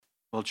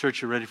Well,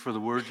 church, you ready for the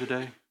word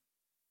today?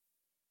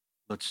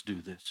 Let's do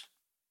this.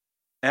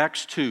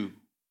 Acts 2,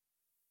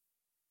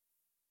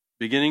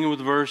 beginning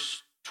with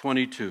verse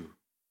 22.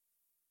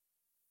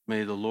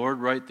 May the Lord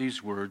write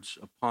these words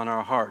upon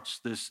our hearts.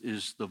 This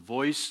is the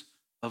voice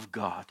of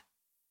God.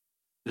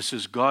 This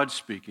is God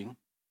speaking.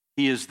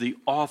 He is the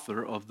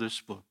author of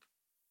this book,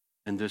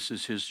 and this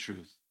is his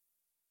truth.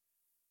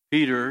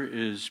 Peter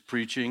is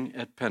preaching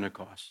at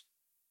Pentecost.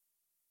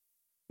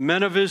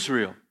 Men of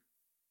Israel,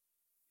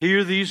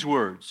 hear these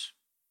words.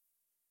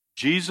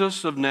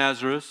 Jesus of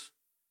Nazareth,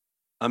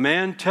 a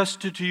man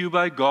tested to you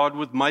by God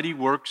with mighty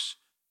works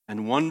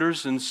and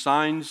wonders and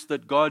signs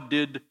that God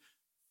did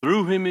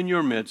through him in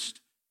your midst,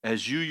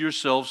 as you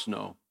yourselves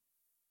know.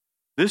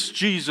 This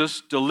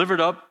Jesus, delivered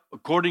up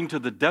according to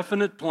the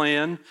definite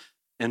plan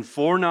and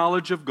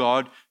foreknowledge of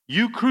God,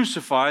 you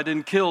crucified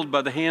and killed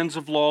by the hands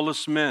of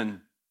lawless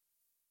men.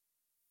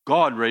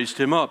 God raised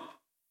him up,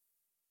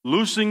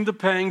 loosing the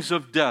pangs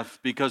of death,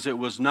 because it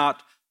was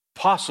not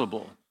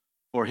possible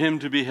for him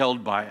to be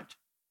held by it.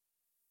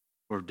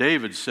 For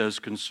David says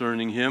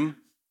concerning him,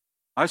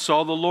 I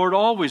saw the Lord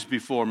always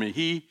before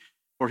me.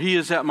 For he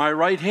is at my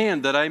right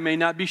hand, that I may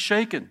not be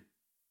shaken.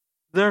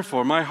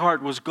 Therefore my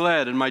heart was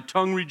glad, and my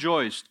tongue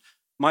rejoiced.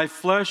 My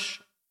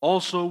flesh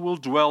also will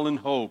dwell in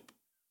hope.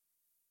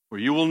 For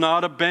you will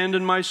not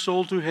abandon my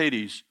soul to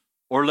Hades,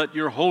 or let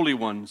your Holy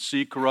One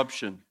see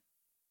corruption.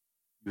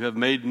 You have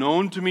made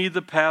known to me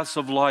the paths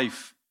of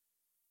life.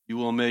 You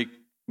will make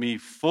me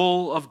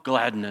full of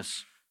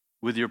gladness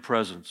with your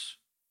presence.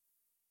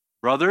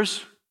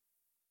 Brothers,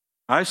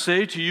 I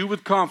say to you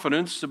with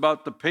confidence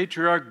about the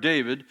patriarch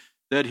David,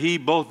 that he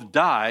both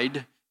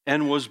died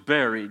and was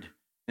buried,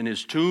 and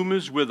his tomb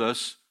is with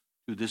us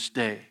to this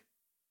day.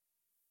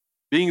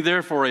 Being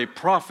therefore a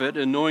prophet,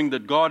 and knowing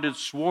that God had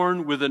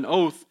sworn with an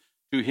oath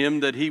to him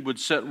that he would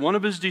set one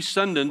of his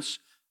descendants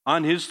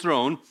on his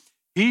throne,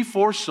 he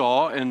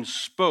foresaw and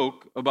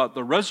spoke about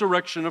the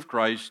resurrection of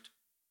Christ,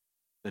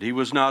 that he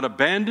was not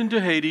abandoned to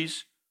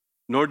Hades,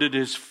 nor did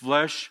his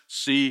flesh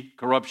see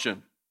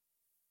corruption.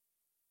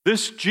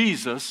 This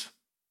Jesus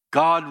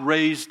God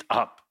raised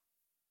up,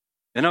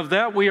 and of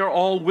that we are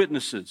all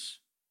witnesses.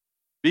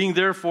 Being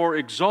therefore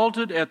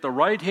exalted at the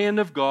right hand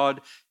of God,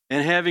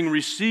 and having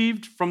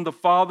received from the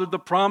Father the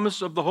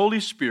promise of the Holy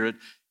Spirit,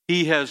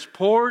 he has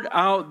poured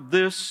out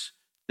this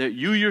that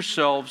you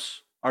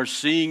yourselves are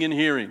seeing and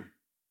hearing.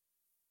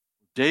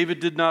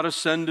 David did not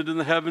ascend into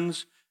the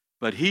heavens,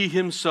 but he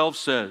himself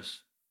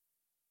says,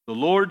 the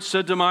Lord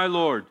said to my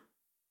Lord,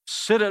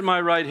 sit at my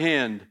right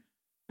hand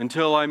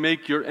until I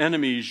make your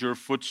enemies your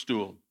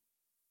footstool.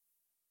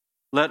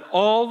 Let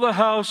all the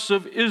house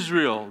of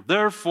Israel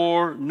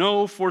therefore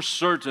know for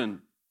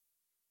certain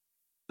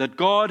that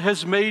God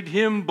has made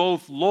him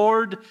both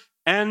Lord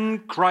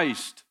and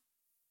Christ,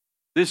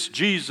 this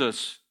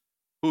Jesus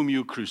whom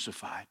you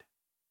crucified.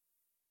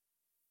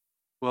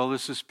 Well,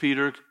 this is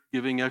Peter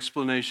giving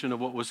explanation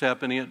of what was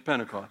happening at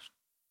Pentecost.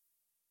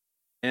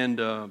 And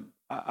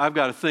I've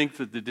got to think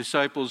that the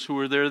disciples who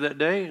were there that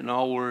day and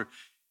all were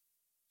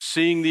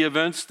seeing the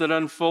events that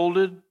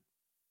unfolded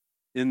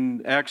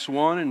in Acts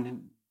 1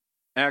 and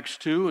Acts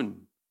 2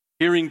 and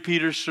hearing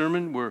Peter's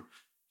sermon were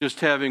just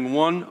having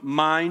one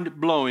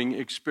mind-blowing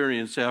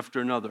experience after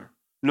another.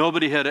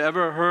 Nobody had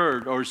ever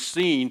heard or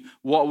seen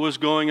what was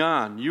going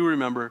on. You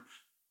remember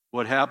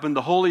what happened.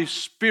 The Holy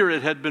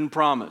Spirit had been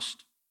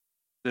promised,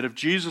 that if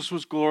Jesus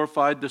was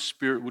glorified, the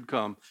Spirit would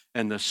come.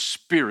 And the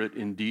Spirit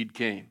indeed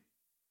came.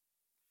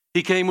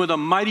 He came with a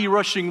mighty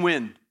rushing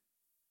wind,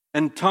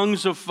 and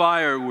tongues of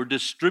fire were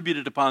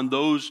distributed upon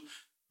those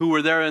who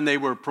were there, and they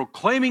were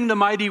proclaiming the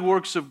mighty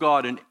works of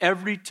God. In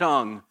every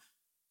tongue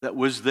that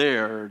was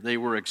there, they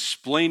were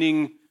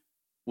explaining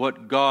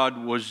what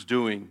God was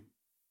doing.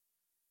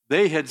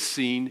 They had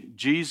seen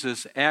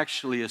Jesus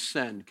actually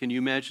ascend. Can you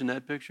imagine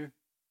that picture?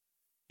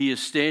 He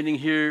is standing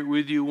here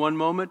with you one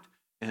moment,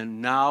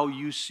 and now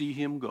you see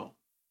him go.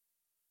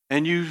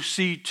 And you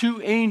see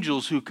two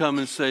angels who come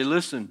and say,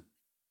 listen,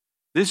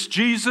 this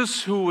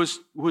Jesus who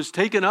was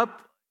taken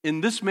up in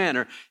this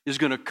manner is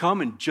going to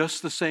come in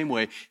just the same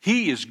way.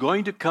 He is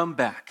going to come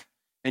back,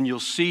 and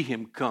you'll see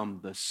him come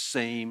the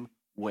same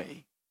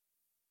way.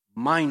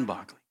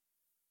 Mind-boggling.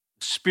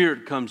 The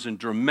Spirit comes in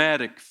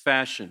dramatic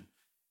fashion,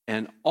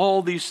 and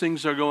all these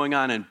things are going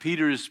on, and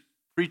Peter is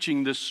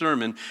preaching this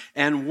sermon,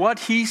 and what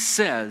he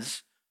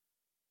says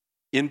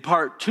in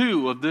part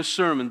 2 of this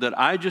sermon that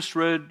I just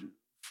read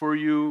for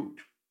you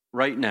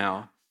right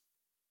now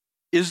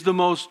is the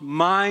most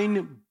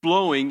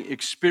mind-blowing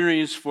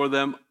experience for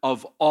them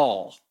of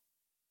all.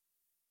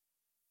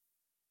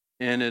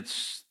 And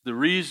it's the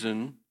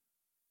reason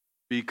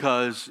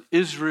because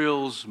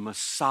Israel's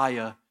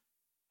Messiah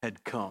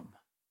had come.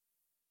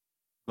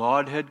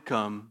 God had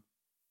come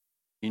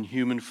in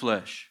human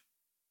flesh.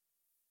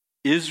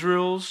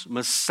 Israel's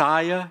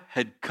Messiah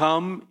had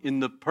come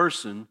in the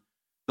person,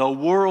 the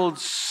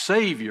world's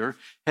Savior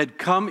had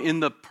come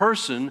in the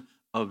person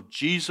of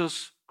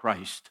Jesus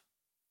Christ.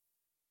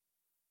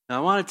 Now,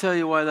 I want to tell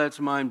you why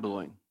that's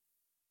mind-blowing.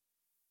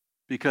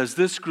 because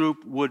this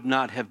group would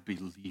not have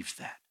believed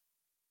that.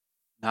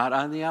 Not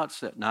on the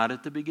outset, not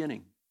at the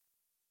beginning.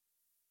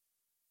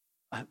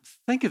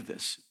 Think of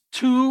this.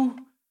 2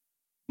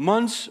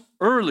 months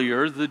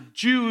earlier, the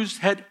Jews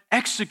had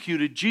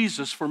executed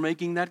Jesus for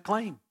making that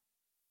claim.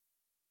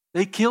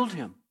 They killed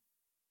him.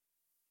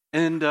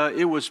 And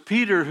it was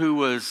Peter who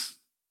was,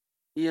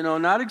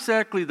 not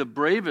exactly the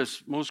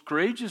bravest, most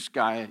courageous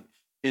guy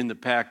in the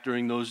pack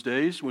during those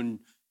days when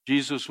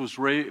Jesus was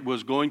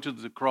going to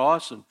the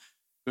cross and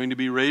going to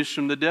be raised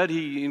from the dead.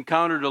 He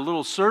encountered a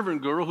little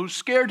servant girl who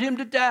scared him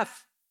to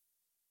death.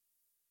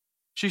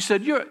 She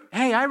said,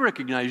 hey, I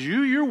recognize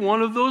you. You're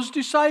one of those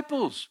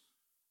disciples.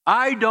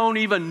 I don't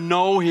even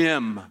know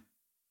him,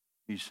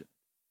 he said.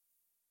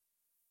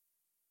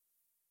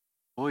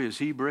 Boy, is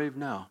he brave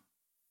now.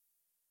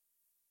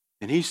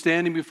 And he's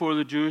standing before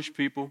the Jewish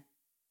people,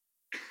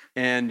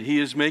 and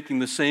he is making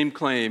the same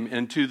claim,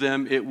 and to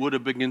them it would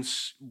have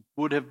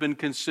been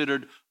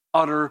considered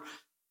utter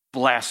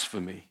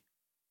blasphemy.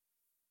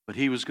 But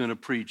he was going to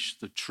preach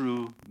the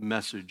true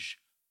message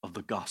of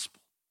the gospel.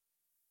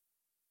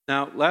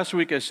 Now, last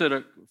week I said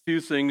a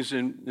few things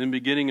in the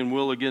beginning and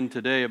will again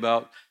today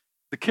about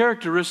the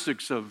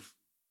characteristics of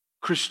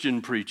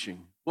Christian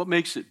preaching. What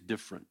makes it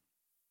different?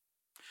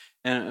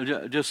 And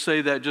I just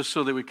say that just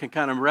so that we can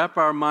kind of wrap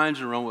our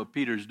minds around what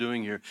Peter's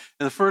doing here.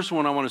 And the first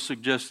one I want to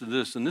suggest is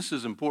this, and this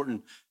is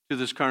important to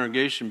this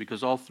congregation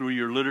because all through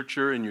your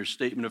literature and your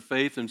statement of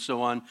faith and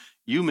so on,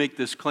 you make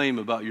this claim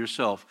about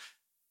yourself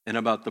and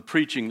about the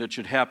preaching that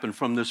should happen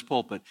from this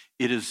pulpit.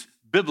 It is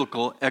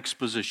biblical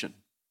exposition.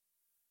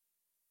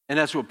 And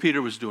that's what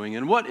Peter was doing.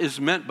 And what is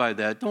meant by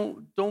that?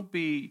 Don't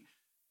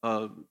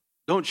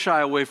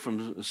shy away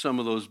from some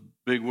of those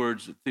big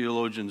words that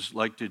theologians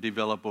like to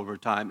develop over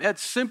time. That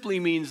simply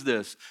means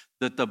this,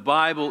 that the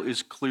Bible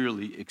is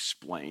clearly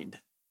explained.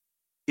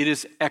 It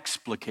is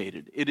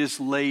explicated. It is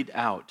laid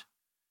out.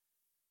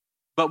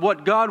 But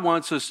what God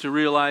wants us to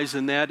realize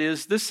in that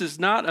is this is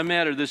not a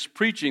matter, this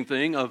preaching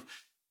thing, of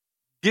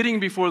getting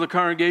before the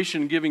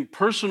congregation, giving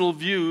personal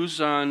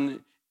views on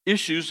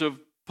issues of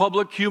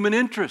public human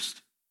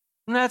interest.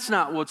 And that's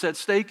not what's at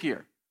stake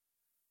here.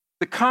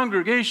 The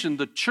congregation,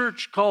 the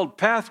church called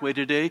Pathway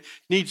today,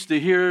 needs to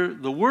hear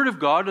the Word of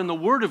God and the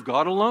Word of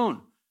God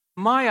alone.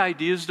 My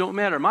ideas don't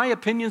matter. My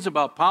opinions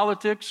about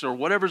politics or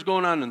whatever's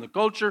going on in the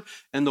culture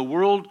and the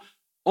world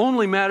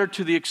only matter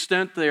to the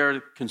extent they are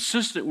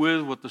consistent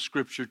with what the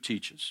Scripture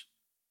teaches.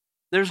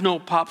 There's no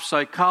pop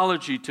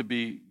psychology to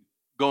be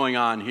going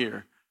on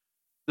here.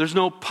 There's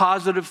no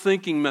positive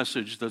thinking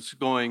message that's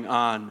going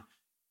on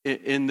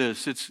in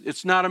this.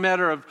 It's not a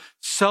matter of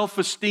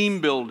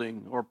self-esteem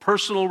building or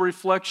personal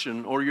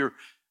reflection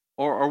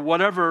or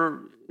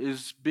whatever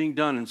is being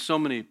done in so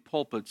many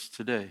pulpits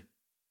today.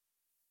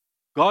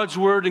 God's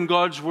Word and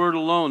God's Word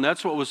alone,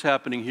 that's what was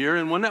happening here.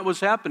 And when that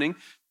was happening,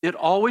 it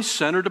always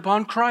centered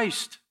upon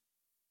Christ.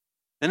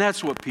 And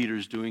that's what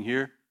Peter's doing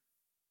here.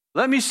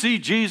 Let me see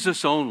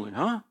Jesus only,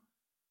 huh?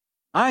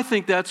 I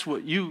think that's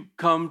what you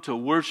come to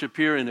worship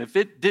here. And if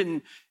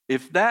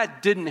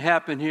that didn't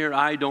happen here,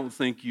 I don't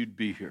think you'd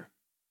be here.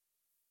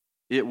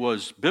 It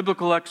was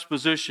biblical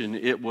exposition.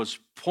 It was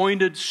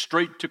pointed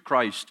straight to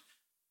Christ.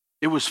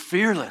 It was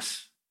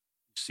fearless.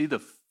 See the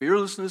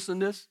fearlessness in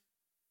this?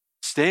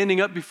 Standing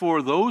up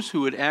before those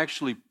who had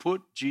actually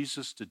put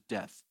Jesus to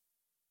death,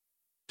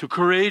 to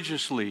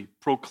courageously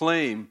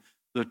proclaim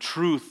the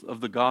truth of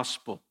the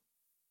gospel.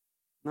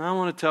 Now I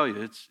want to tell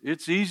you,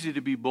 it's easy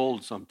to be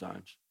bold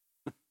sometimes.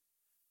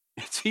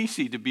 It's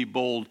easy to be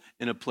bold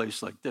in a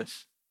place like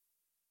this.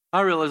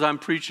 I realize I'm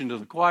preaching to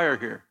the choir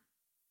here.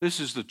 This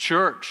is the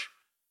church.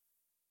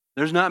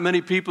 There's not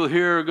many people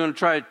here who are going to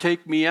try to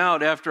take me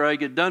out after I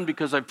get done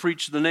because I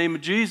preach the name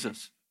of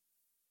Jesus.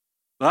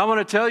 But I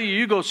want to tell you,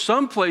 you go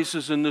some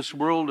places in this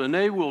world and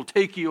they will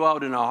take you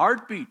out in a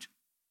heartbeat.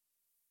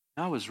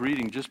 I was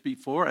reading just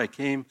before I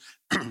came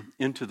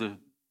into the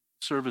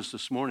service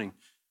this morning.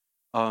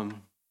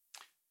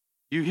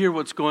 You hear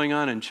what's going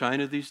on in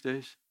China these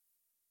days?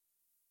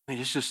 I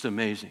mean, it's just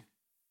amazing.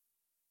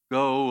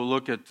 Go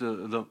look at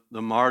the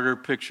martyr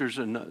pictures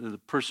and the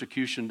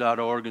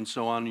persecution.org and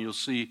so on, and you'll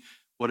see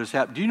what has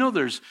happened. Do you know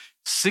there's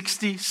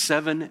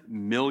 67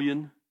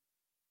 million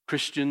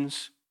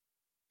Christians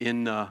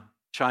in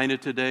China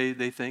today,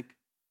 they think?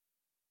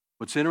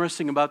 What's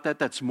interesting about that,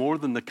 that's more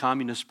than the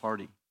Communist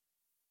Party,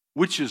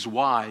 which is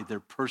why they're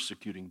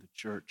persecuting the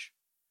church.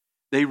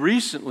 They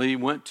recently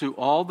went to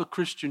all the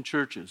Christian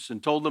churches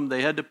and told them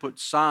they had to put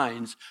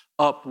signs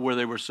up where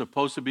they were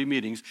supposed to be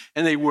meetings,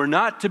 and they were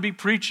not to be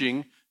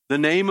preaching the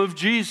name of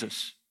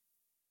Jesus.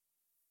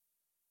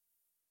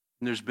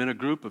 And there's been a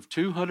group of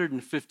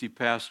 250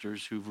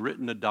 pastors who've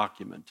written a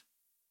document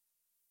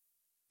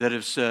that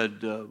have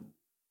said,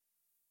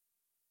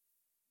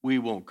 we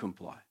won't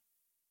comply.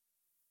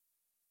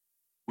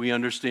 We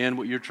understand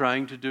what you're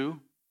trying to do.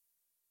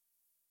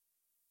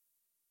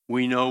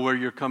 We know where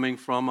you're coming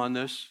from on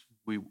this.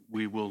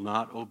 We will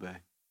not obey.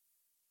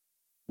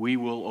 We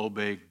will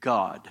obey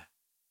God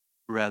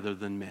rather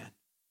than man.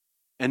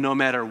 And no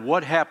matter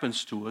what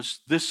happens to us,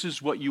 this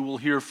is what you will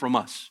hear from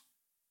us.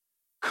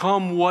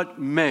 Come what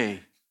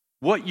may,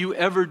 what you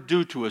ever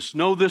do to us,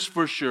 know this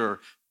for sure,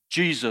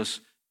 Jesus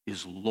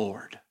is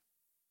Lord.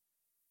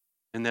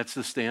 And that's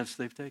the stance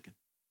they've taken.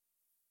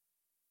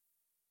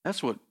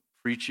 That's what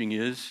preaching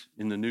is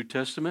in the New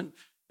Testament,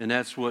 and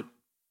that's what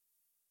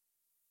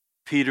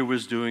Peter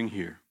was doing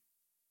here.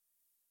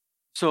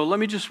 So let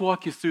me just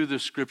walk you through the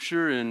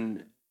scripture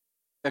in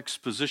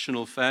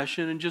expositional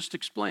fashion and just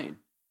explain.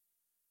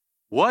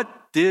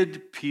 What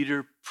did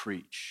Peter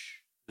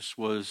preach? This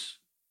was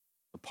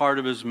a part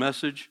of his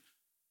message.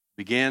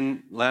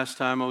 Began last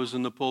time I was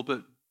in the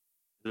pulpit.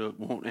 It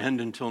won't end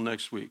until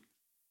next week.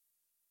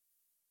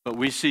 But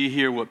we see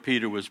here what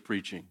Peter was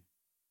preaching.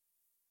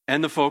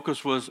 And the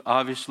focus was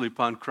obviously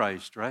upon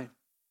Christ, right?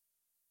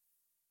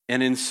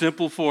 And in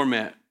simple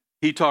format,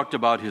 he talked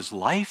about his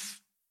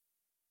life,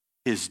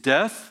 his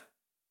death,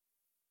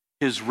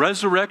 his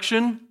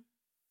resurrection,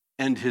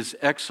 and his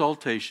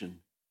exaltation.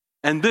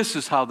 And this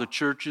is how the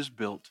church is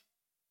built.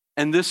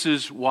 And this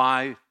is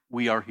why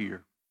we are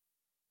here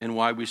and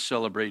why we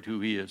celebrate who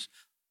he is.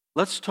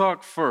 Let's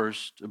talk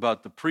first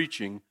about the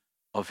preaching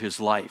of his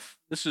life.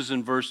 This is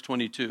in verse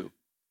 22.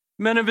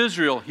 Men of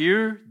Israel,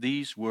 hear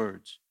these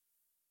words.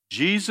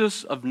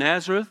 Jesus of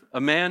Nazareth,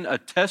 a man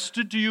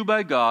attested to you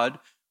by God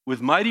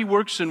with mighty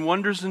works and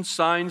wonders and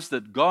signs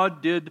that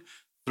God did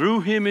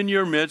through him in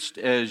your midst,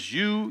 as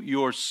you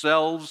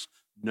yourselves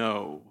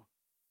know.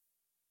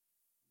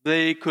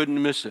 They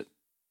couldn't miss it.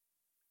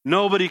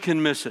 Nobody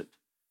can miss it.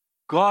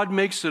 God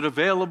makes it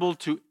available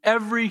to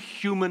every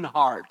human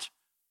heart.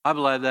 I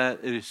believe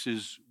that is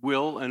his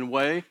will and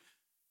way.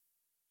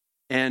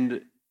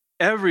 And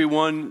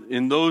everyone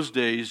in those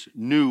days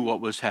knew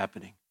what was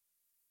happening.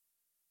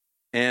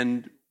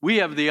 And we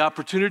have the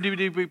opportunity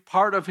to be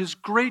part of his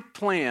great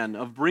plan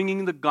of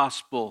bringing the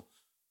gospel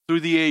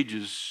through the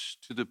ages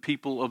to the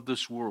people of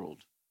this world.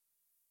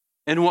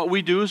 And what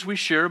we do is we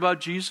share about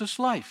Jesus'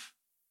 life.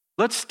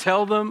 Let's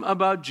tell them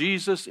about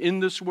Jesus in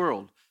this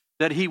world,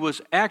 that he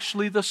was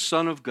actually the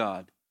Son of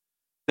God,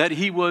 that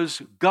he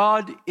was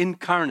God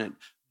incarnate,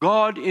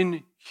 God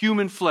in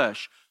human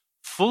flesh,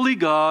 fully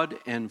God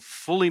and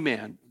fully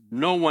man.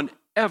 No one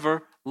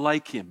ever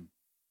like him.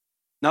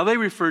 Now they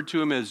referred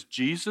to him as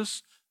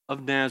Jesus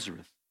of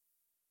Nazareth.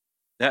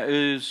 That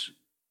is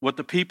what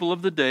the people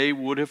of the day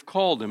would have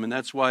called him, and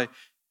that's why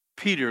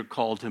Peter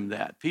called him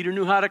that. Peter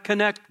knew how to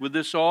connect with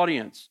this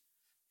audience.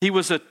 He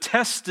was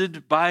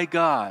attested by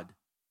God,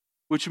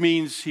 which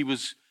means he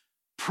was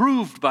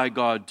proved by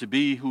God to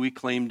be who he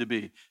claimed to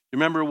be.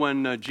 Remember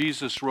when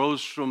Jesus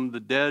rose from the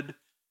dead,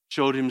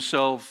 showed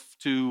himself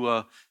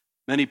to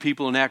many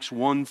people in Acts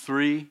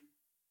 1:3,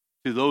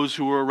 to those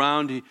who were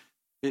around,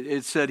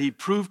 it said he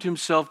proved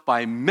himself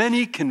by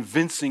many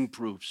convincing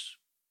proofs.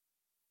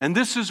 And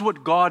this is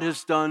what God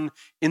has done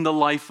in the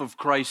life of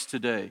Christ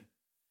today.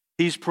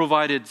 He's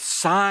provided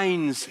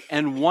signs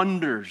and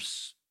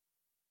wonders.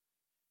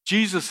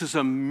 Jesus is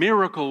a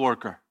miracle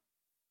worker.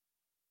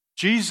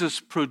 Jesus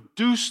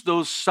produced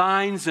those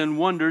signs and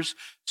wonders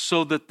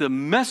so that the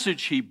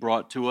message he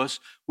brought to us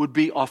would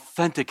be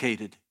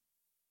authenticated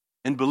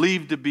and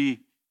believed to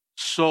be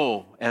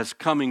so as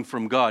coming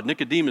from God.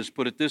 Nicodemus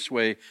put it this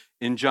way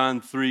in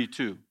John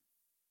 3:2.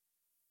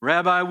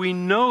 Rabbi, we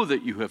know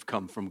that you have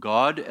come from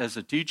God as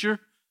a teacher,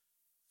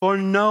 for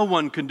no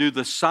one can do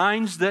the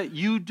signs that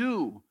you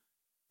do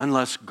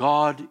unless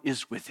God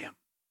is with him.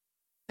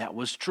 That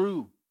was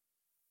true.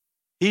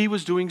 He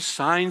was doing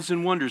signs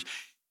and wonders.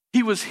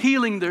 He was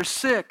healing their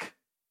sick.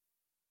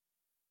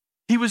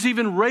 He was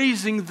even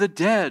raising the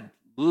dead.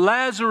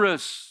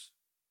 Lazarus,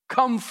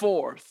 come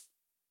forth.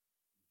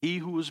 He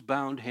who was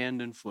bound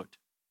hand and foot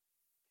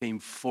came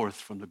forth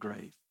from the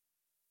grave.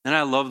 And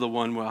I love the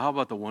one where, how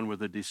about the one where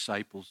the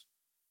disciples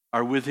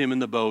are with him in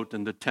the boat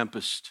and the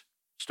tempest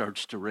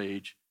starts to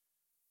rage.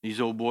 These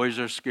old boys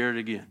are scared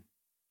again,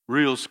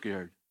 real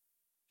scared.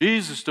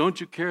 Jesus, don't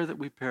you care that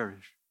we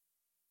perish?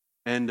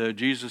 And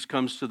Jesus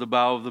comes to the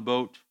bow of the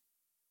boat.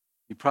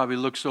 He probably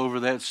looks over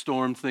that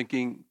storm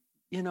thinking,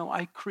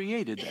 I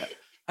created that.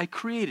 I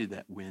created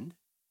that wind.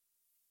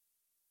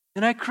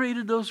 And I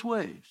created those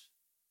waves.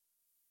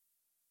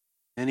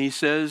 And he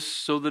says,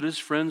 so that his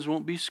friends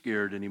won't be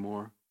scared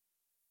anymore,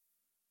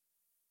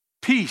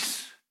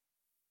 peace,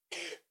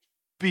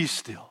 be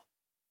still.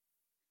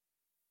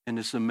 And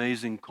this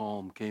amazing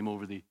calm came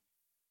over the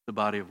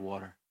body of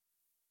water.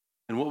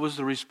 And what was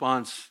the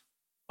response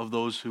of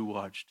those who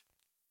watched?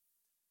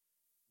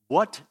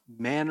 What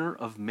manner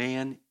of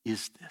man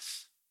is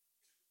this,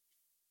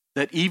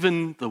 that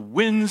even the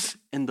winds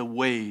and the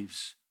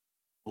waves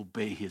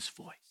obey his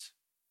voice?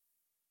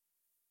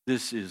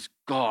 This is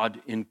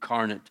God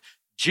incarnate,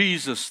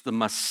 Jesus the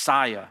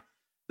Messiah,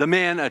 the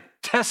man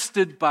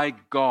attested by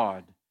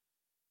God,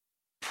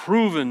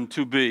 proven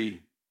to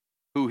be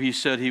who he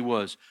said he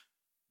was.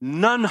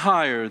 None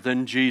higher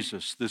than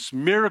Jesus, this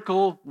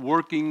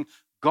miracle-working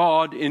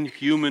God in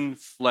human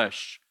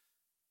flesh.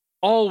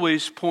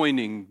 Always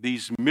pointing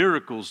these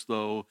miracles,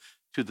 though,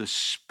 to the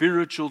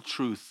spiritual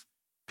truth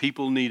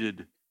people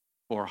needed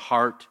for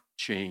heart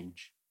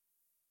change.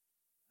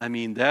 I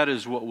mean, that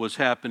is what was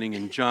happening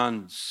in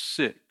John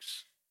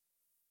 6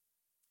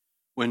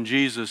 when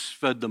Jesus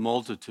fed the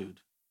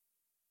multitude.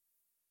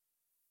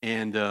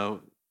 And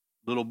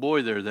little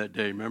boy there that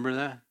day, remember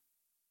that?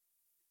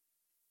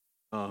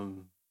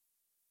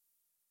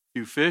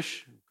 Few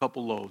fish, a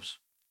couple loaves.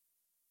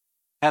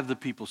 Have the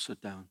people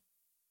sit down.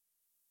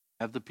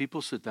 Have the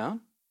people sit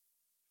down?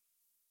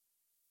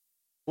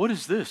 What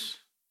is this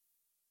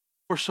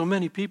for so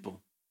many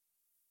people?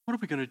 What are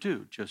we going to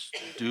do? Just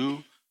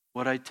do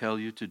what I tell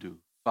you to do.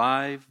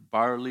 5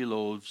 barley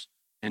loaves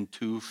and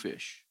 2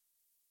 fish.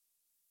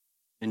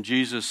 And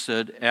Jesus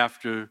said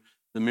after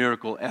the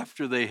miracle,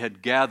 after they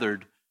had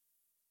gathered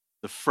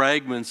the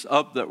fragments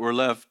up that were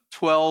left,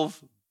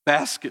 12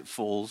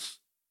 basketfuls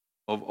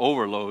of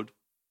overload,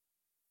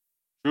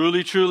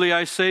 truly, truly,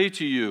 I say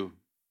to you,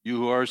 you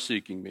who are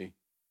seeking me,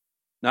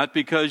 not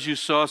because you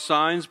saw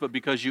signs, but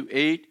because you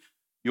ate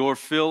your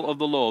fill of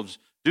the loaves.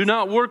 Do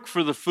not work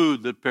for the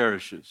food that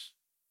perishes,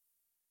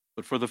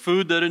 but for the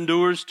food that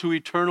endures to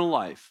eternal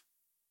life,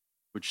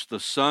 which the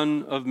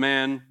Son of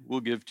Man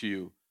will give to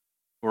you.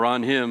 For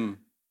on him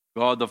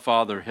God the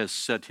Father has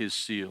set his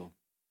seal.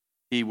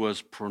 He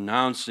was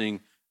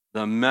pronouncing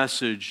the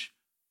message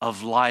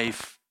of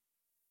life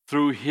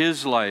through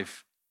his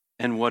life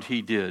and what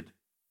he did.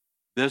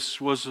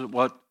 This was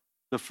what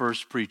the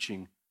first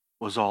preaching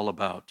was all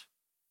about,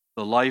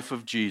 the life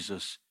of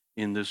Jesus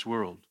in this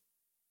world.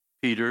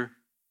 Peter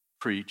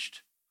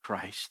preached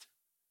Christ.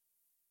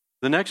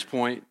 The next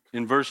point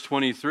in verse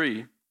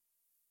 23,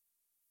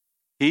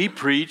 he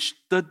preached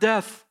the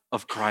death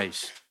of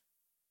Christ.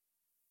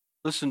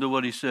 Listen to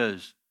what he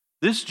says.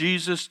 This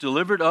Jesus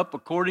delivered up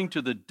according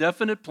to the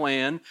definite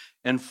plan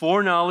and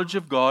foreknowledge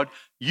of God,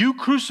 you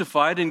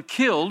crucified and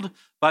killed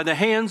by the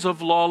hands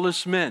of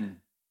lawless men.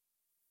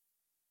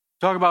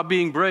 Talk about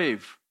being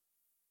brave.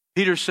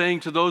 Peter's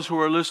saying to those who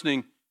are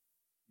listening,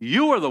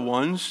 you are the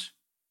ones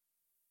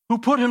who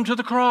put him to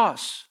the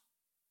cross.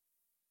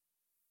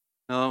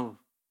 Now,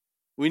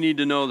 we need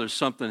to know there's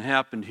something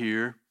happened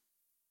here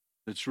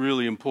that's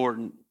really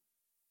important.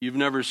 You've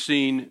never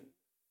seen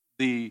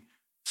the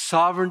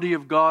sovereignty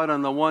of God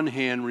on the one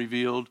hand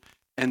revealed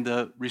and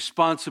the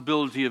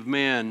responsibility of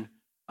man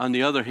on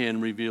the other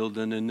hand revealed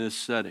than in this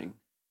setting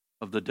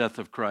of the death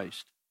of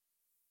Christ.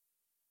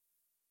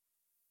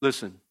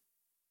 Listen,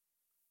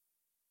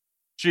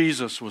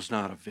 Jesus was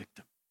not a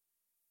victim.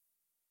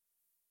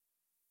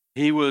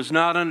 He was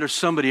not under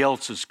somebody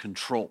else's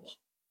control.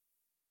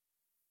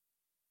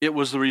 It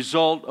was the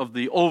result of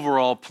the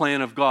overall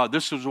plan of God.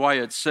 This is why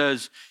it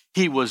says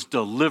he was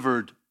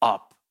delivered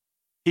up.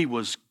 He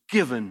was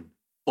given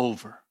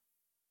over.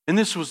 And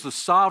this was the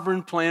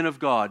sovereign plan of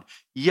God.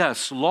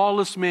 Yes,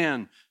 lawless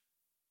man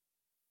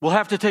will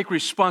have to take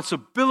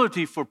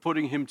responsibility for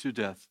putting him to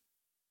death.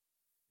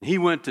 He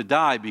went to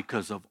die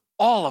because of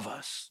all of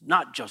us,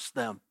 not just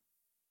them.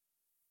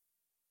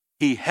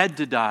 He had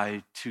to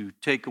die to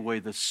take away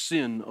the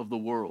sin of the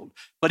world.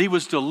 But he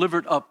was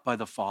delivered up by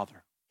the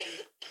Father.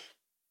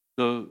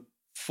 The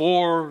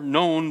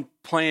foreknown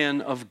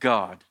plan of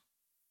God.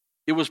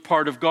 It was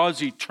part of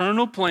God's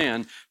eternal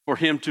plan for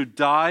him to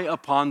die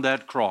upon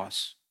that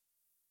cross.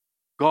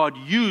 God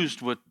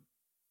used what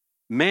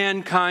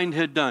mankind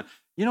had done.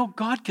 You know,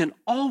 God can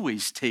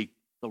always take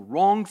the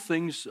wrong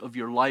things of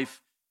your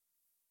life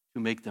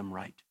to make them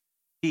right.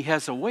 He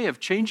has a way of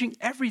changing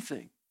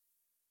everything.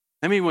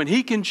 I mean, when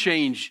he can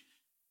change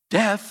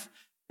death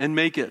and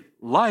make it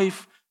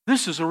life,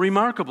 this is a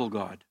remarkable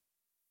God.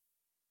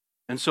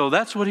 And so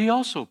that's what he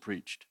also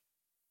preached,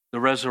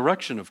 the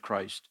resurrection of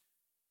Christ.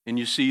 And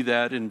you see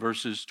that in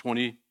verses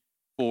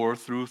 24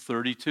 through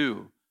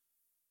 32.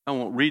 I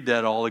won't read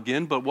that all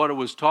again, but what it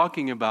was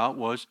talking about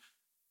was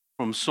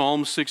from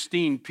Psalm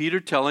 16, Peter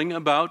telling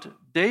about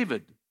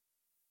David.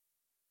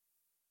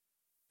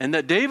 And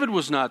that David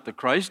was not the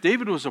Christ.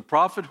 David was a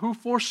prophet who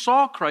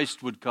foresaw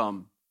Christ would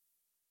come.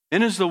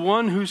 And is the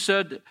one who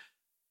said,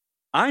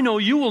 I know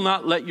you will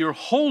not let your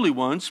Holy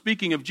One,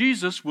 speaking of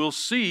Jesus, will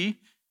see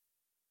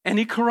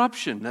any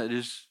corruption. That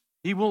is,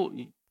 he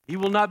will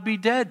not be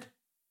dead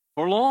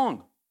for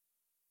long.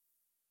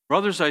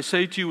 Brothers, I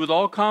say to you with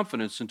all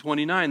confidence in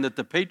 29 that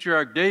the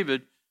patriarch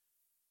David,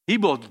 he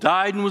both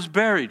died and was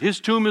buried.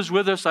 His tomb is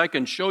with us. I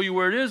can show you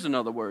where it is, in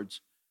other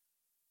words.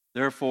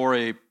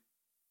 Therefore,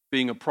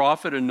 being a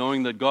prophet and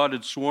knowing that God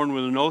had sworn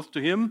with an oath to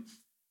him,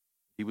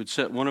 he would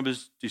set one of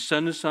his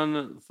descendants on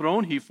the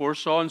throne, he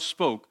foresaw and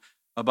spoke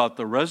about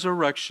the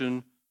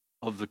resurrection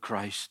of the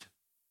Christ.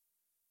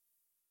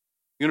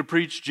 You're going to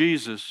preach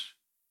Jesus.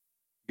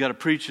 You got to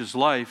preach his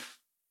life.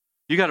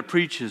 You got to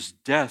preach his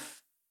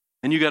death.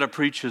 And you got to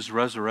preach his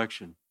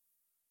resurrection.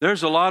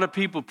 There's a lot of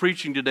people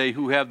preaching today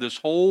who have this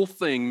whole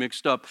thing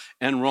mixed up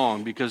and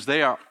wrong because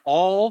they are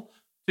all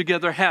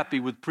together happy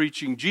with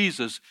preaching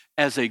Jesus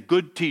as a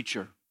good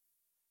teacher,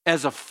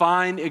 as a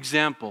fine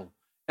example,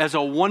 as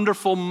a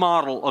wonderful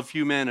model of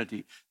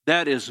humanity.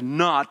 That is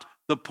not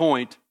the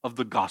point of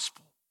the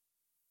gospel.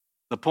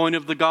 The point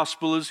of the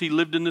gospel is he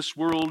lived in this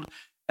world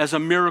as a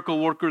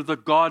miracle worker, the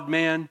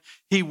God-man.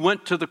 He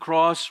went to the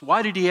cross.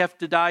 Why did he have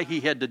to die?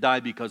 He had to die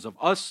because of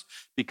us,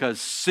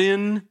 because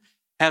sin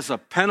has a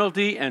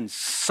penalty and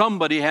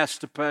somebody has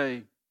to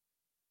pay.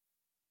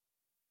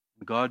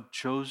 God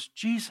chose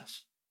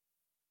Jesus.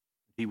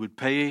 He would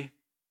pay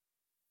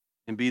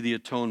and be the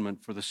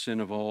atonement for the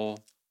sin of all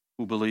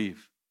who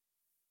believe.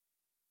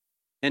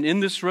 And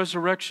in this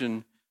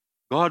resurrection,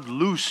 God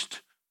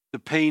loosed the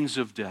pains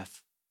of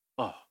death.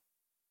 Oh.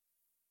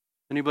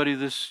 Anybody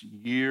this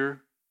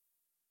year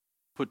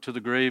put to the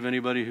grave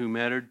anybody who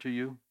mattered to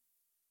you?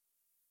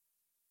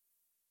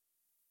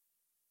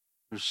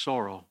 There's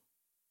sorrow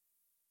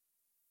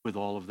with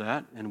all of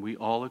that, and we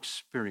all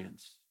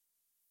experience.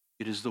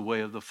 It is the way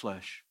of the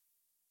flesh.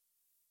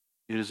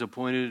 It is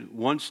appointed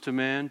once to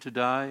man to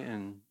die,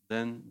 and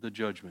then the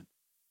judgment.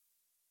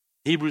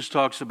 Hebrews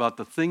talks about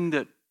the thing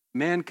that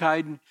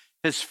mankind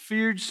has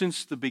feared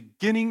since the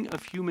beginning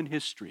of human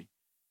history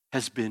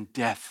has been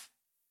death.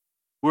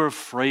 We're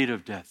afraid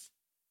of death.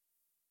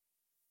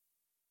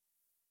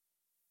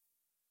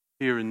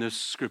 Here in this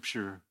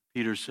scripture,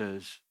 Peter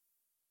says,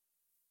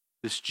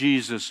 this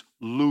Jesus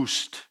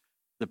loosed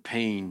the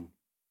pain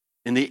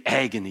and the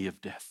agony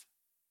of death,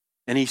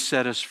 and he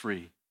set us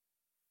free.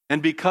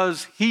 And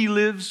because he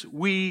lives,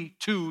 we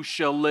too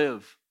shall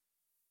live.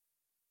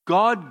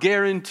 God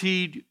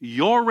guaranteed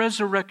your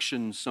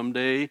resurrection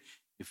someday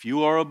if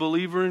you are a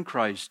believer in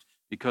Christ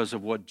because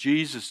of what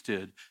Jesus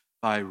did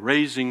by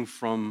raising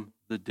from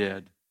the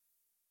dead.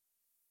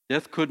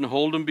 Death couldn't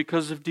hold him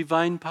because of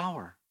divine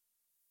power.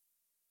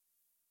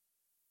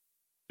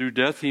 Through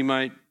death he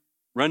might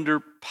render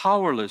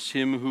powerless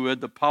him who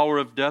had the power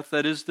of death,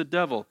 that is the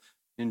devil,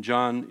 in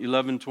John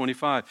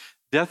 11:25.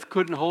 Death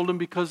couldn't hold him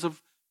because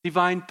of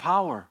divine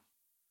power.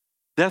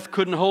 Death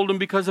couldn't hold him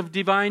because of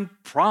divine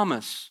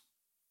promise.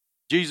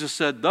 Jesus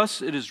said,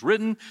 "Thus it is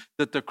written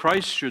that the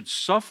Christ should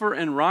suffer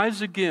and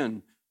rise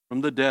again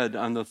from the dead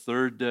on the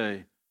third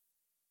day."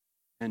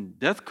 And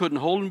death couldn't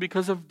hold him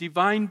because of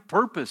divine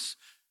purpose.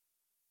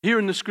 Here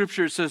in the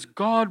scripture it says,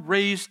 God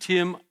raised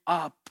him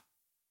up.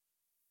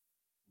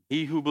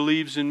 He who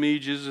believes in me,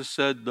 Jesus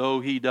said,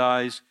 though he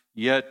dies,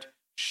 yet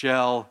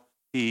shall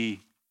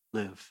he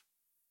live.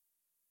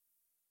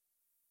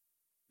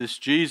 This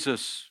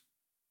Jesus,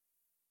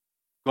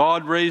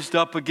 God raised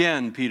up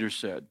again, Peter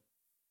said,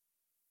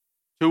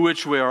 to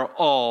which we are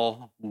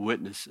all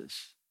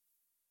witnesses.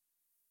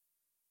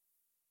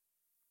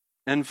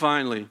 And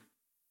finally,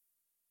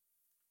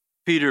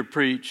 Peter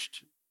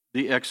preached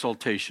the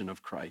exaltation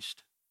of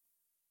Christ.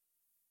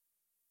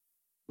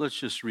 Let's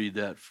just read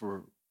that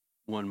for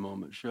one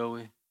moment, shall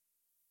we?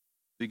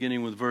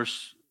 Beginning with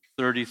verse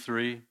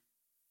 33.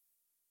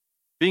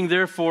 Being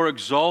therefore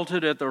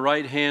exalted at the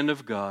right hand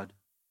of God,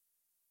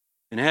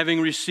 and having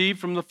received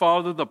from the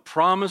Father the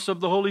promise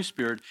of the Holy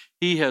Spirit,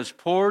 he has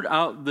poured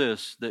out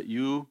this that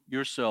you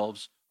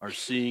yourselves are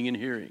seeing and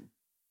hearing.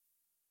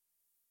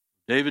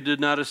 David did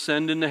not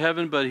ascend into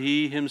heaven, but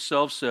he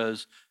himself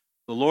says,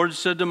 the Lord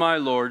said to my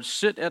Lord,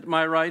 sit at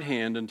my right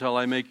hand until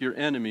I make your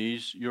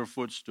enemies your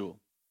footstool.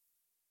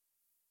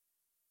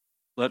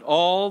 Let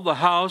all the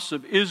house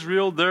of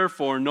Israel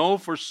therefore know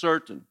for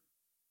certain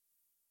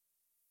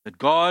that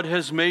God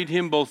has made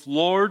him both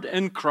Lord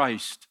and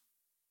Christ,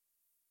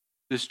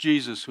 this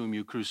Jesus whom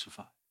you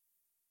crucified.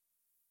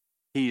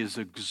 He is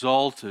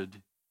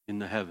exalted in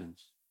the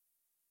heavens.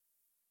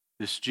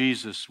 This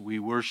Jesus we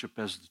worship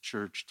as the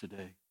church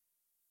today.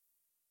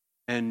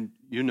 And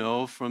you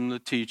know from the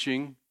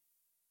teaching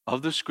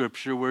of the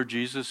scripture where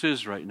Jesus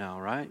is right now,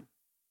 right?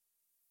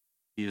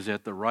 He is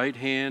at the right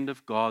hand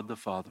of God the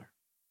Father.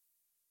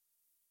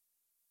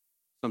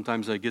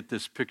 Sometimes I get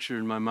this picture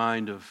in my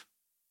mind of,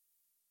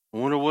 I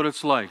wonder what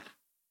it's like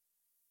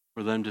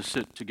for them to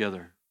sit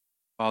together,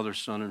 Father,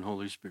 Son, and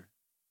Holy Spirit.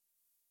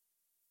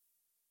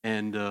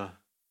 And I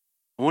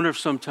wonder if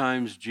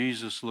sometimes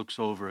Jesus looks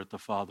over at the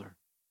Father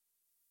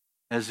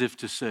as if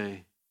to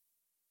say,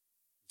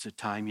 is it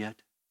time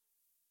yet?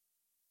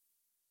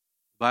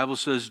 The Bible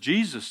says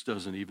Jesus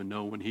doesn't even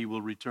know when he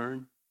will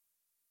return.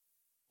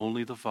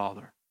 Only the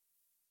Father.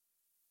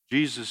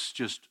 Jesus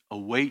just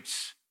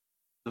awaits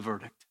the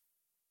verdict.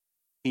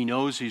 He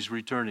knows he's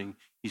returning.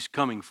 He's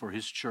coming for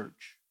his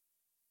church.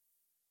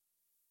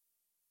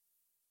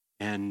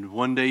 And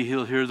one day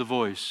he'll hear the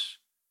voice,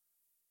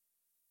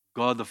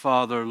 God the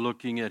Father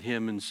looking at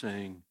him and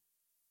saying,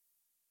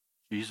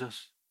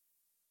 Jesus,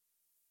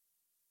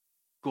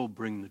 go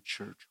bring the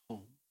church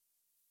home.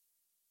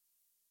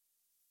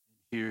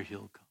 Here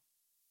he'll come.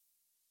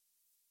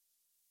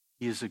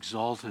 He is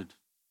exalted.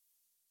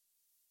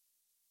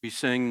 We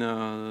sang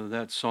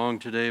that song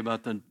today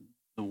about the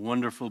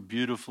wonderful,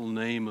 beautiful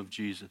name of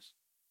Jesus.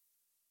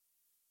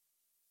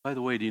 By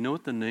the way, do you know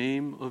what the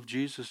name of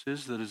Jesus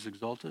is that is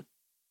exalted?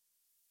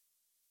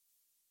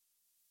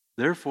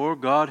 Therefore,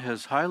 God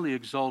has highly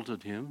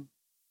exalted him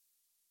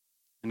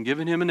and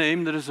given him a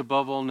name that is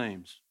above all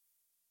names.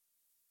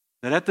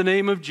 That at the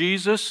name of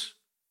Jesus,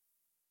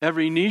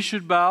 every knee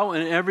should bow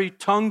and every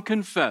tongue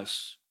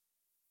confess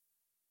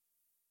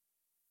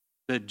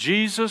that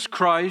Jesus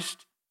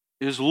Christ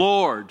is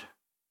Lord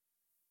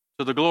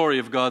to the glory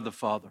of God the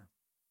Father.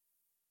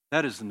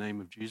 That is the name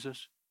of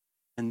Jesus.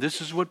 And this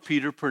is what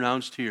Peter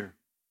pronounced here.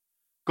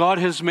 God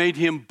has made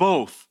him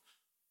both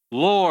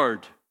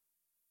Lord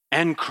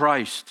and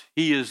Christ.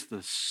 He is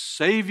the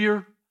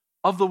Savior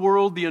of the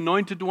world, the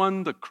Anointed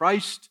One, the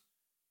Christ,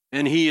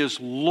 and he is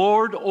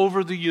Lord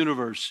over the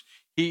universe.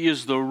 He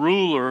is the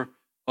ruler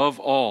of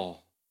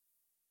all.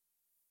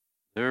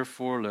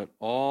 Therefore, let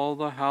all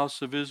the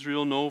house of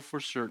Israel know for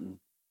certain,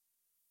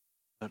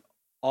 let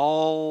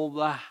all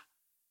the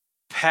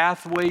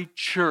Pathway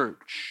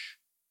Church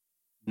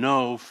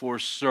know for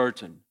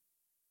certain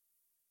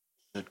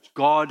that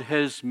God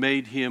has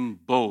made him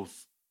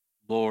both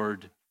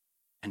Lord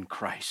and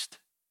Christ.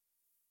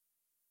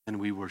 And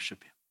we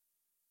worship him.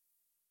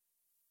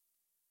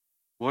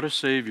 What a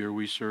Savior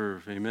we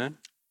serve. Amen.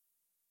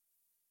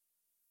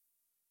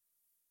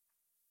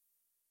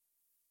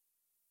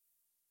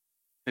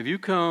 Have you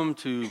come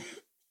to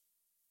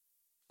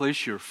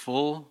place your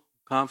full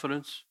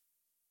confidence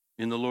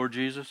in the Lord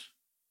Jesus?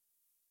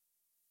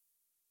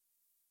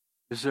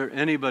 Is there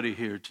anybody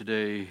here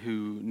today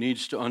who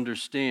needs to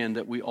understand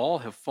that we all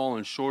have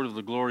fallen short of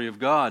the glory of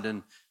God,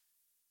 and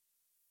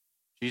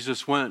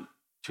Jesus went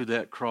to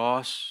that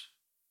cross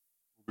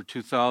over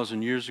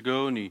 2,000 years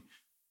ago, and he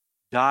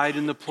died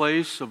in the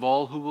place of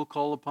all who will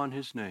call upon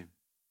his name.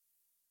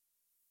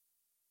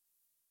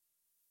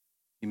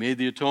 He made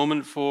the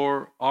atonement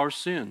for our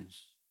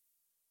sins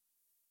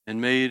and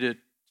made it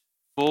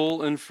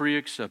full and free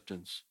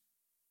acceptance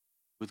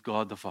with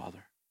God the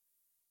Father.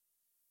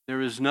 There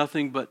is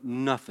nothing but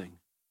nothing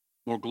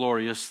more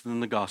glorious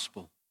than the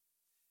gospel,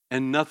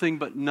 and nothing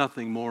but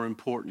nothing more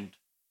important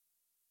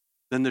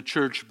than the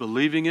church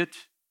believing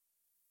it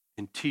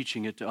and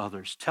teaching it to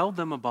others. Tell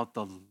them about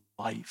the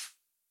life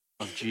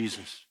of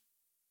Jesus.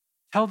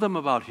 Tell them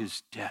about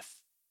his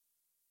death,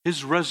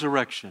 his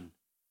resurrection,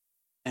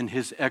 and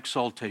his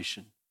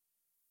exaltation.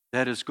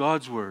 That is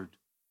God's word to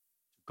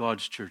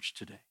God's church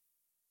today.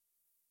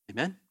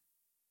 Amen.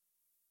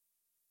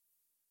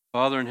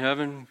 Father in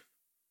heaven,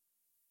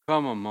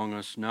 come among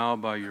us now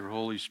by your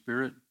Holy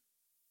Spirit.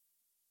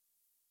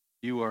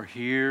 You are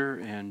here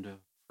and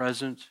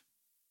present.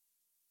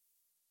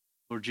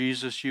 Lord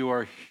Jesus, you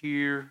are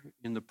here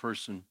in the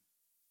person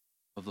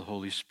of the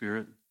Holy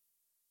Spirit.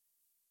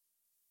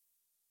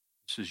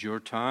 This is your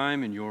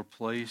time and your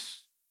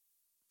place.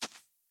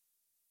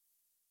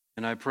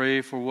 And I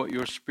pray for what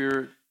your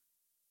Spirit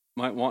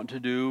might want to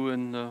do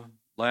in the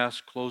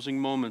last closing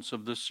moments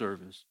of this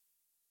service.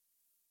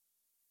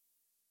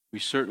 We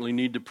certainly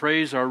need to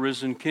praise our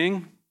risen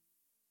King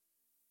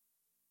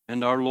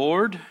and our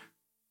Lord,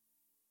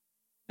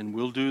 and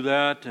we'll do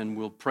that, and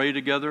we'll pray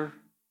together.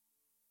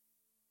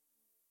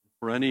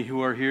 For any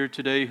who are here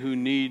today who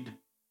need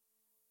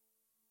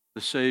the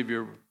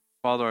Savior,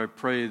 Father, I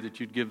pray that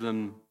you'd give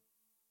them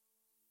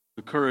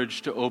the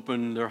courage to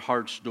open their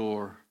heart's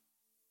door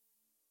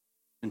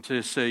and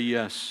to say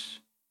yes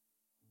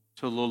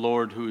to the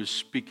Lord who is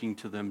speaking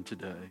to them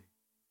today.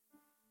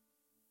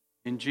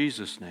 In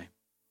Jesus' name,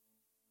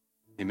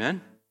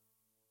 amen.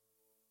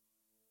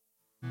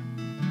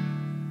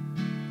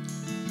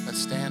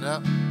 Let's stand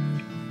up.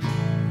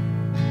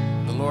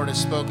 The Lord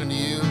has spoken to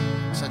you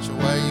in such a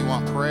way you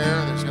want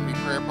prayer. There's going to be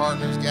prayer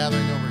partners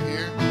gathering over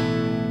here.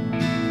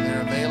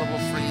 They're available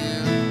for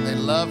you. They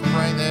love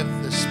praying. They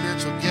have the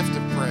spiritual gift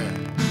of prayer.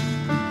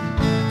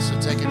 So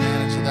take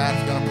advantage of that. If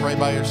you're going to pray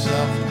by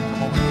yourself,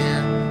 come over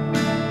here.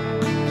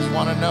 You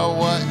want to know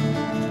what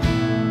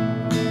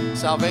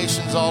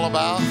salvation's all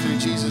about through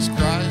Jesus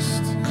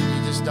Christ.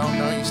 You just don't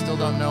know. You still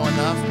don't know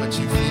enough, but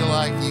you feel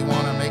like you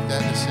want to make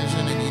that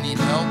decision and you need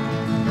help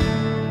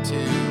to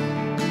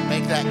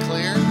make that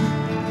clear.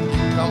 You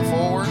can come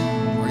forward,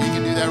 or you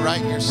can do that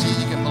right in your seat.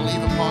 You can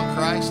believe upon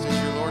Christ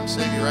as your Lord and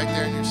Savior right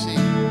there in your seat.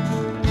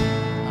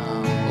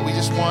 But we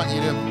just want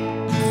you to,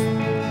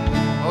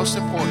 most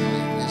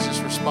importantly, is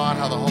just respond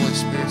how the Holy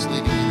Spirit's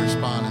leading you to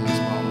respond in this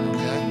moment,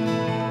 okay?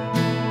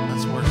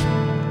 Let's worship.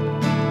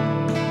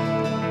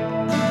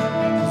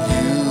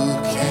 You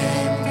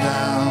came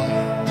down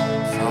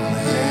from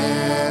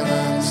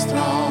heaven's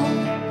throne.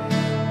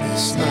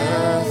 This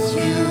earth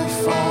you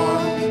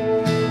formed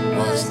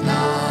was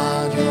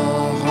not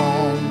your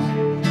home.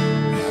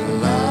 Your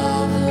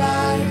love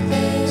like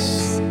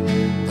this,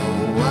 the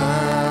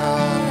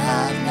world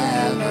had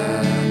never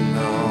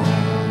known.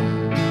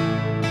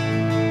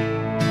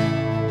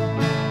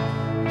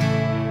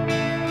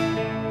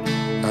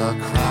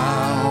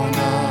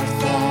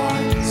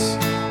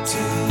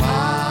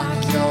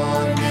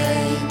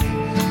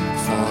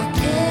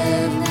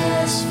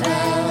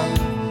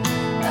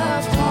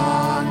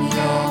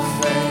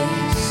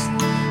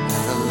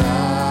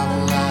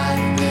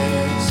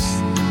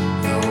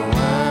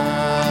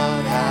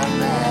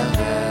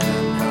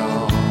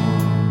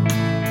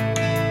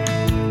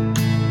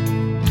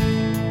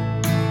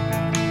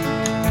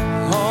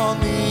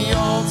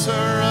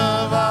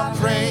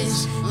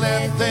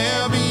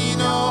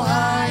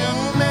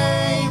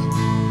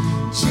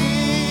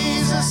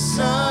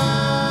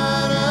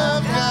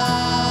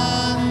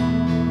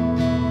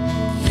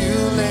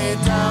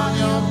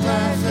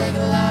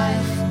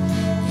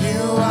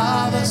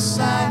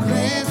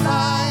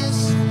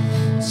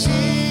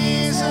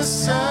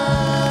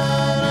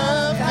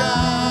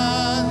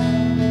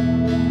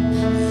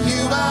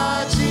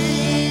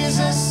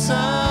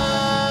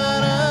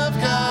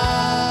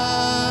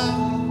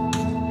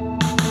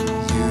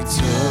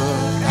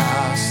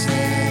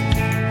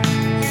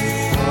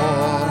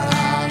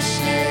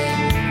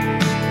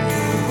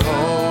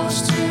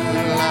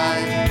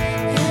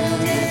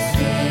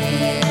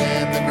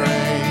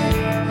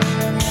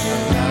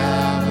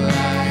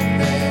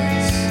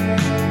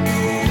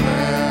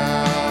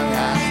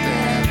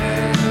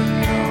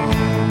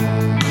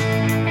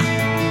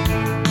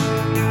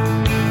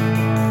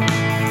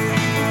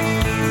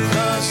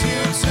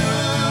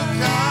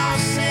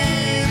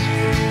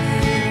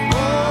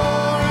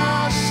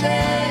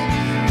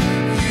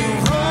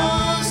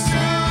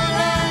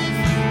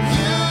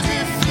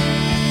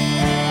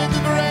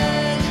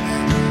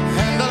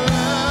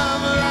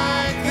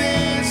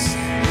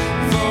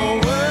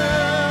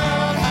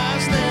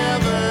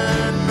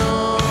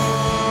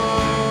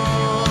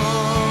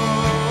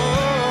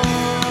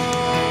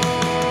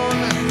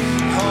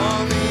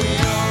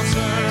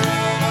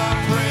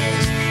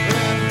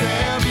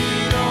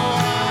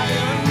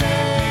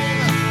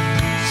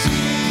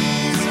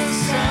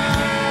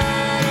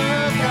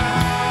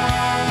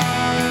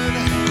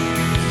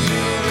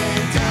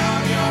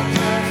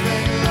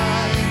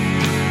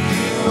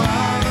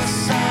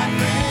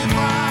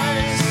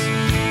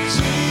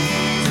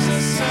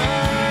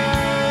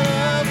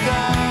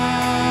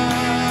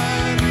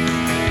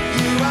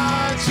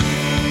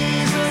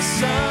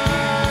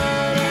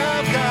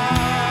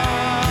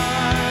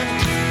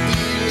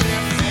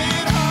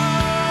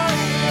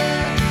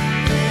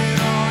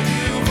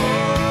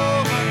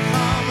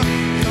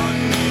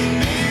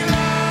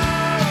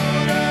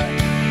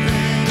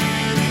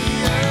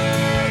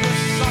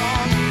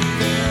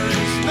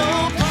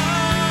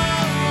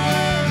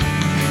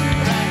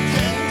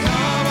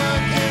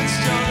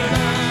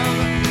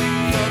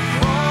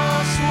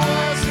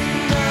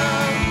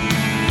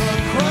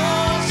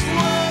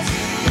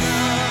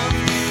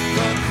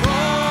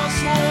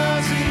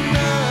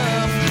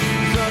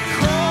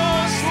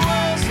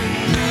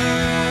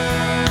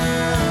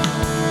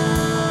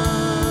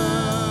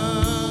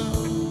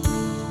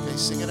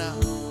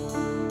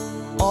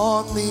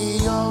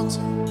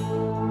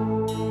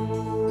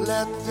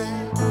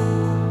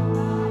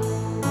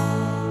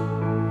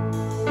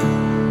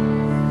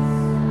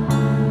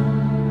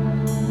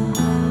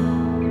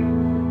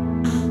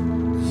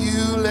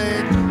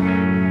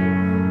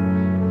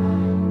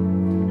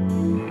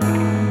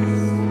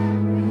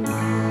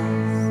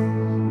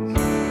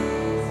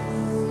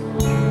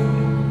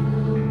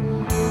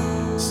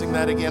 Sing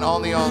that again,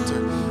 on the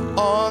altar.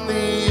 On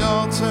the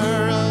altar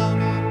of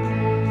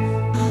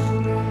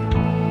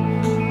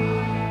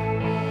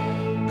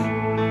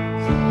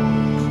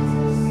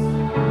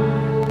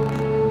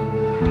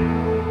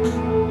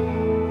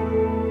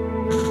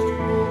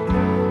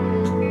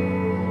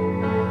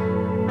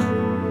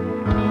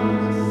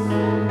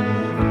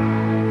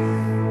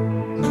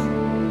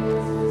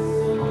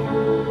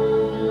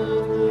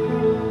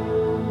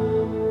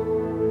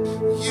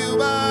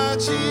you are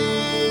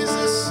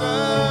Jesus,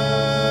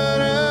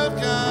 Son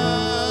of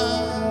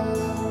God.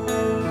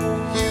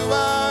 You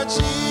are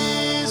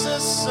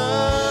Jesus,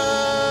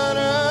 Son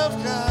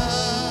of God.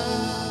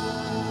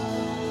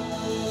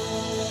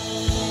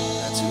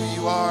 That's who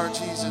you are,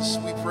 Jesus.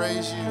 We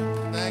praise you.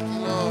 Thank you,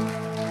 Lord.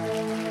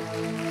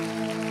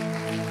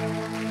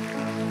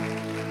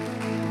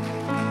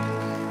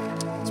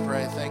 Let's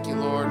pray. Thank you,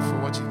 Lord, for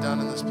what you've done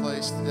in this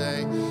place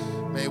today.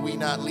 May we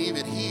not leave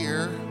it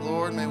here,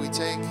 Lord. May we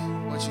take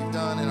what you've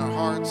done in our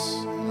hearts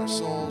and our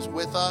souls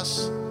with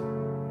us.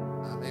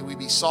 May we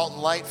be salt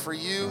and light for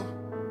you.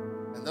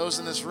 And those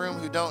in this room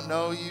who don't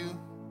know you,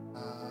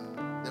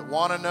 that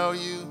want to know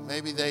you,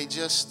 maybe they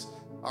just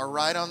are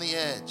right on the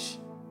edge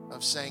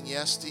of saying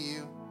yes to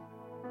you,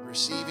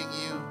 receiving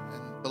you,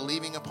 and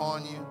believing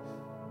upon you.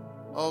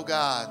 Oh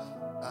God,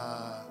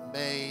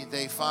 may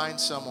they find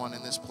someone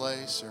in this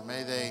place, or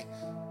may they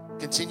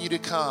continue to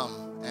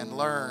come and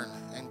learn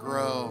and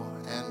grow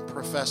and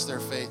profess their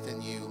faith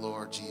in you,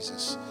 Lord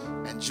Jesus,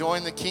 and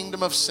join the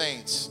kingdom of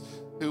saints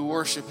who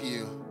worship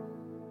you.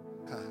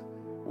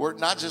 We're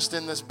not just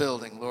in this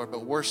building, Lord,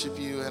 but worship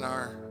you in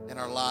our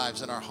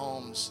lives, in our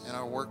homes, in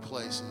our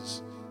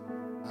workplaces.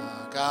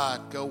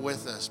 God, go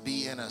with us,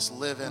 be in us,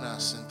 live in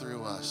us, and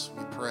through us.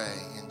 We pray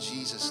in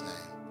Jesus'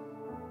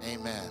 name.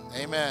 Amen.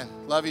 Amen.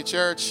 Love you,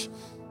 church.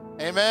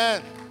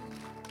 Amen.